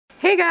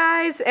Hey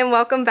guys, and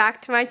welcome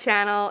back to my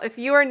channel. If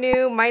you are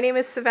new, my name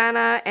is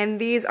Savannah and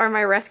these are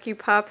my rescue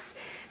pups,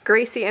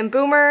 Gracie and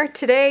Boomer.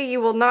 Today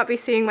you will not be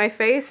seeing my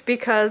face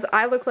because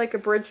I look like a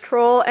bridge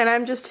troll and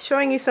I'm just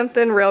showing you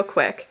something real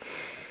quick.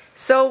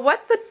 So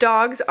what the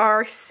dogs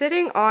are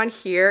sitting on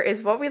here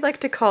is what we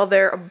like to call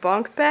their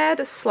bunk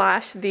bed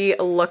slash the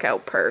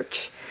lookout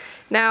perch.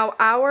 Now,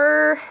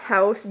 our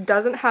house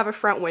doesn't have a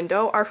front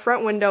window. Our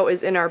front window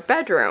is in our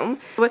bedroom.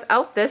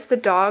 Without this, the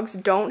dogs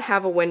don't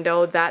have a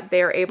window that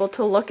they're able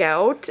to look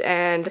out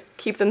and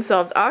keep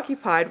themselves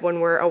occupied when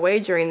we're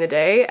away during the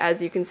day,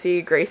 as you can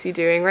see Gracie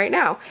doing right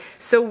now.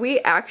 So we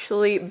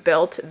actually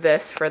built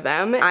this for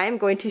them. I am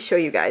going to show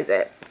you guys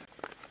it.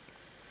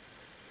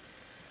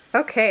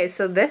 Okay,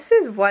 so this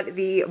is what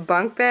the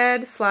bunk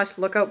bed slash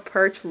lookout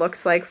perch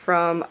looks like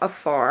from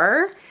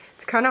afar.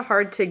 It's kind of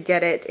hard to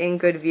get it in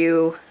good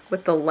view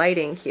with the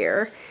lighting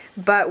here,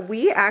 but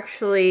we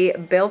actually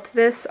built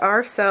this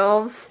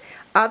ourselves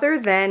other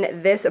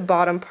than this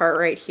bottom part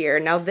right here.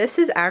 Now this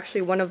is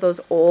actually one of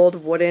those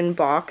old wooden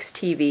box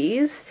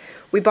TVs.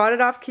 We bought it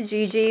off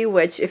Kijiji,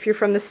 which if you're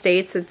from the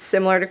States, it's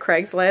similar to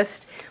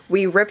Craigslist.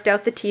 We ripped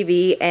out the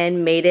TV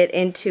and made it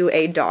into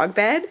a dog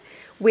bed.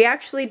 We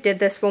actually did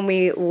this when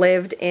we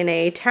lived in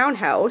a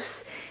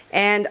townhouse,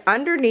 and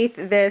underneath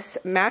this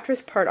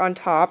mattress part on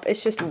top,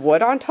 it's just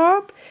wood on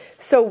top.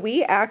 So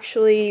we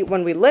actually,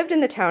 when we lived in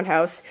the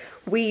townhouse,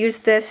 we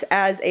used this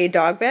as a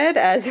dog bed,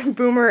 as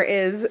Boomer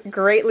is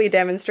greatly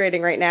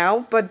demonstrating right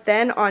now. But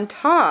then on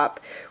top,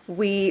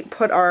 we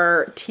put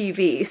our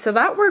TV. So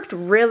that worked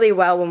really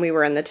well when we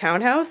were in the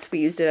townhouse. We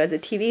used it as a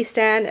TV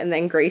stand, and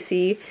then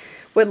Gracie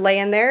would lay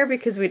in there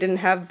because we didn't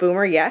have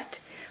Boomer yet.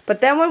 But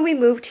then when we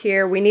moved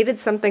here, we needed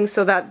something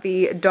so that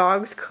the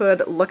dogs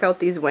could look out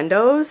these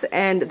windows,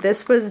 and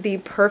this was the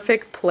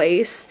perfect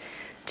place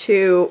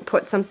to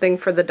put something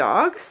for the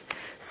dogs.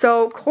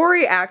 So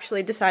Cory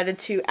actually decided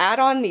to add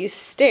on these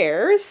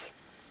stairs.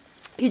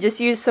 He just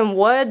used some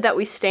wood that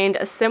we stained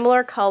a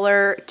similar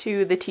color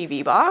to the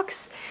TV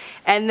box.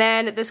 And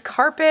then this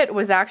carpet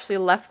was actually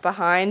left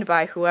behind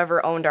by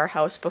whoever owned our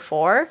house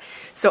before.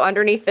 So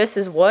underneath this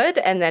is wood,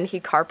 and then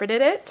he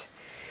carpeted it.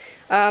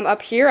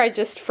 Up here I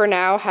just for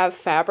now have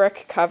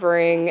fabric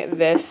covering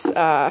this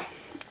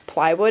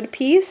plywood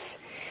piece.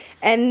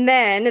 And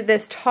then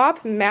this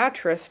top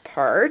mattress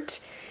part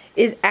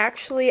is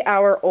actually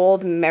our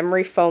old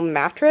memory foam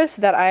mattress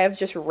that I have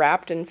just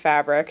wrapped in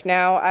fabric.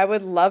 Now I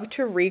would love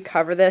to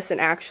recover this and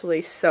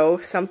actually sew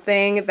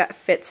something that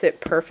fits it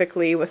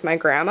perfectly with my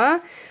grandma.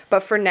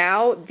 But for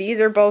now, these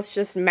are both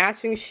just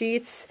matching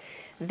sheets.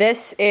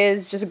 This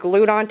is just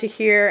glued onto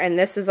here, and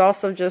this is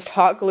also just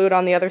hot glued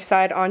on the other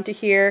side onto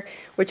here,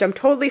 which I'm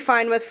totally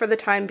fine with for the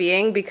time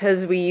being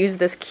because we use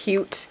this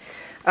cute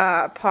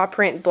paw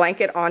print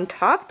blanket on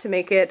top to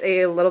make it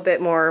a little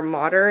bit more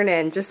modern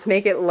and just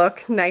make it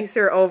look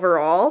nicer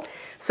overall.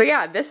 So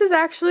yeah, this is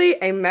actually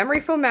a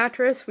memory foam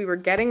mattress we were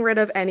getting rid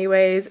of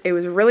anyways. It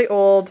was really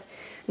old,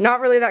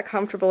 not really that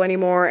comfortable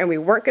anymore, and we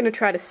weren't going to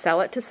try to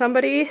sell it to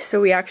somebody, so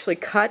we actually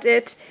cut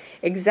it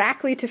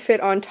exactly to fit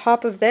on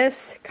top of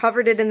this,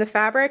 covered it in the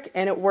fabric,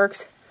 and it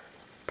works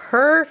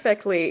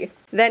perfectly.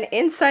 Then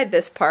inside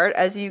this part,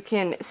 as you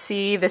can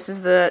see, this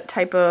is the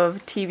type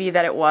of TV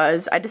that it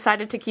was. I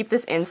decided to keep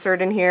this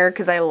insert in here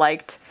because I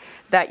liked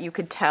that you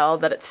could tell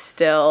that it's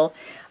still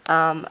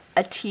a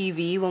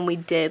TV when we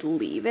did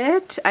leave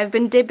it. I've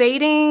been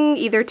debating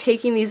either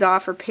taking these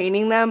off or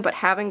painting them, but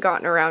haven't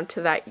gotten around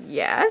to that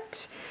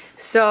yet.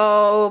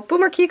 So,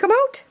 Boomer, can you come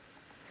out?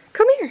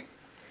 Come here.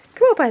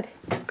 Come on, bud.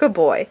 Good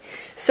boy.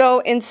 So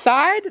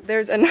inside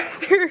there's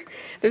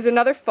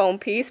another foam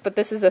piece, but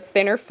this is a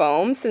thinner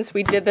foam. Since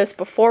we did this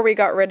before we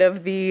got rid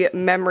of the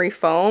memory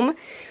foam,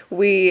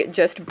 we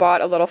just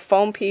bought a little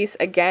foam piece.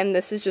 Again,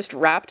 this is just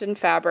wrapped in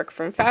fabric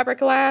from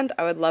Fabricland.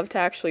 I would love to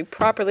actually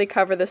properly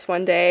cover this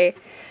one day.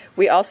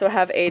 We also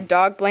have a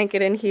dog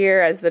blanket in here,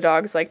 as the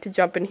dogs like to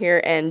jump in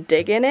here and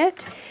dig in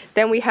it.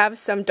 Then we have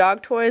some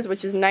dog toys,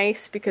 which is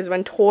nice because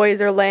when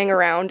toys are laying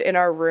around in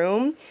our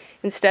room,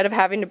 instead of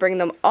having to bring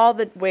them all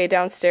the way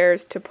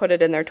downstairs to put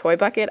it in their toy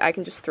bucket, I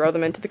can just throw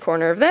them into the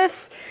corner of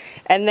this.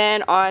 And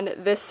then on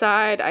this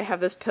side, I have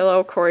this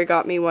pillow Cory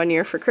got me one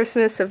year for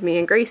Christmas of me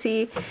and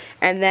Gracie.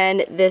 And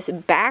then this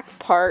back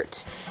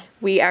part,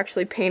 we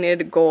actually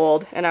painted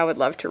gold, and I would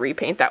love to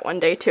repaint that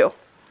one day too.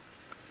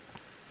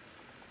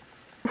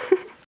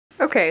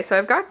 Okay, so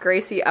I've got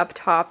Gracie up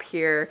top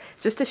here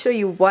just to show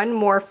you one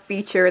more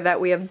feature that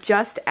we have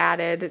just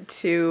added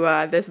to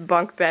this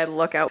bunk bed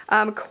lookout.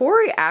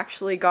 Cory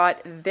actually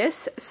got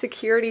this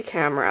security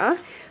camera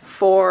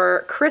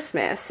for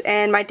Christmas,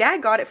 and my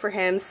dad got it for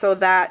him so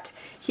that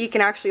he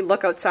can actually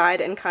look outside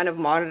and kind of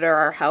monitor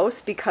our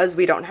house because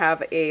we don't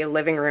have a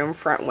living room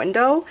front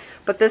window.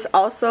 But this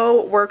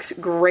also works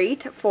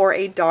great for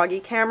a doggy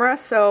camera,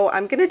 so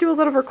I'm gonna do a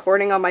little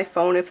recording on my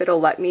phone if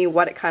it'll let me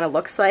what it kind of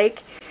looks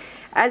like.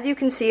 As you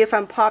can see, if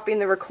I'm popping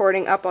the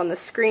recording up on the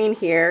screen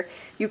here,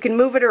 you can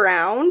move it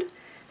around.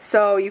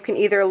 So you can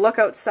either look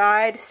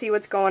outside, see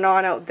what's going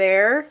on out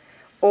there,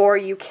 or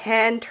you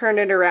can turn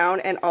it around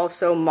and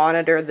also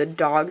monitor the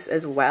dogs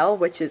as well,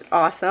 which is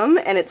awesome.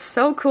 And it's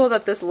so cool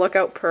that this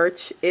lookout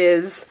perch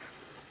is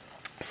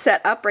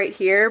set up right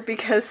here,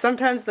 because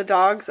sometimes the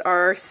dogs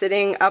are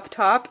sitting up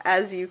top,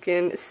 as you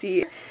can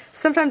see.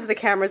 Sometimes the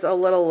camera's a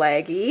little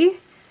laggy.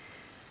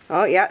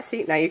 Oh yeah,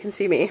 see, now you can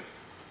see me.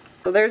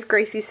 So there's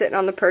Gracie sitting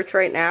on the perch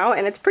right now,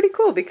 and it's pretty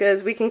cool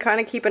because we can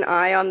kind of keep an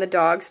eye on the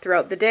dogs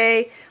throughout the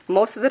day.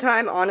 Most of the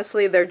time,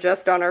 honestly, they're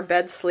just on our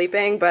bed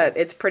sleeping, but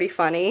it's pretty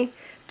funny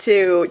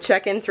to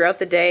check in throughout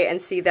the day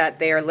and see that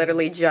they are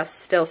literally just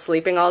still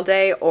sleeping all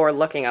day or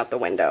looking out the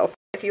window.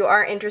 If you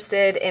are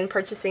interested in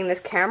purchasing this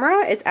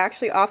camera, it's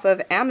actually off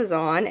of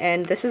Amazon,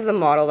 and this is the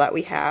model that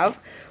we have.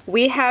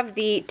 We have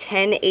the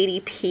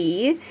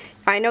 1080p.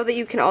 I know that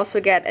you can also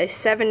get a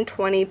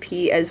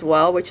 720p as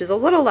well, which is a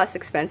little less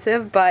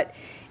expensive, but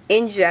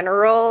in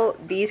general,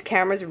 these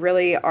cameras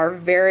really are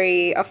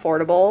very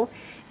affordable.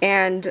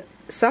 And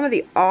some of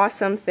the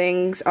awesome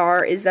things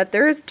is that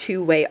there is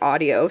two-way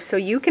audio. So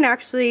you can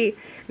actually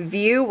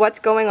view what's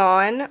going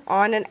on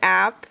an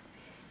app,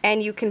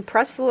 and you can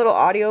press the little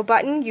audio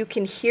button. You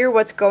can hear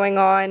what's going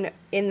on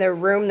in the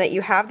room that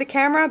you have the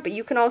camera, but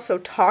you can also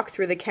talk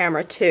through the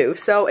camera too.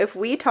 So if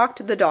we talk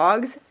to the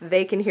dogs,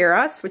 they can hear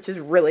us, which is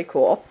really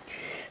cool.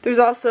 There's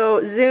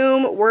also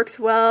Zoom, works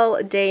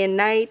well day and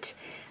night.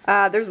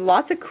 There's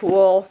lots of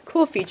cool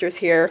features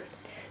here.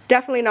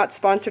 Definitely not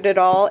sponsored at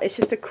all. It's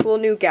just a cool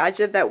new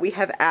gadget that we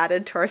have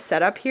added to our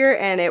setup here,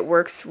 and it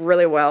works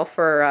really well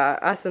for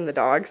us and the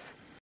dogs.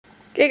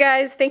 Okay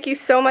guys, thank you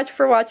so much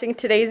for watching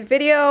today's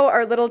video,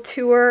 our little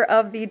tour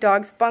of the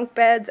dog's bunk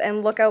beds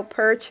and lookout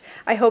perch.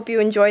 I hope you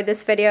enjoyed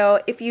this video.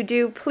 If you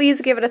do, please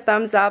give it a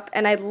thumbs up,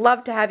 and I'd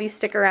love to have you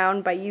stick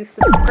around by you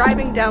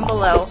subscribing down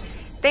below.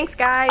 Thanks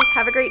guys,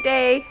 have a great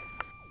day.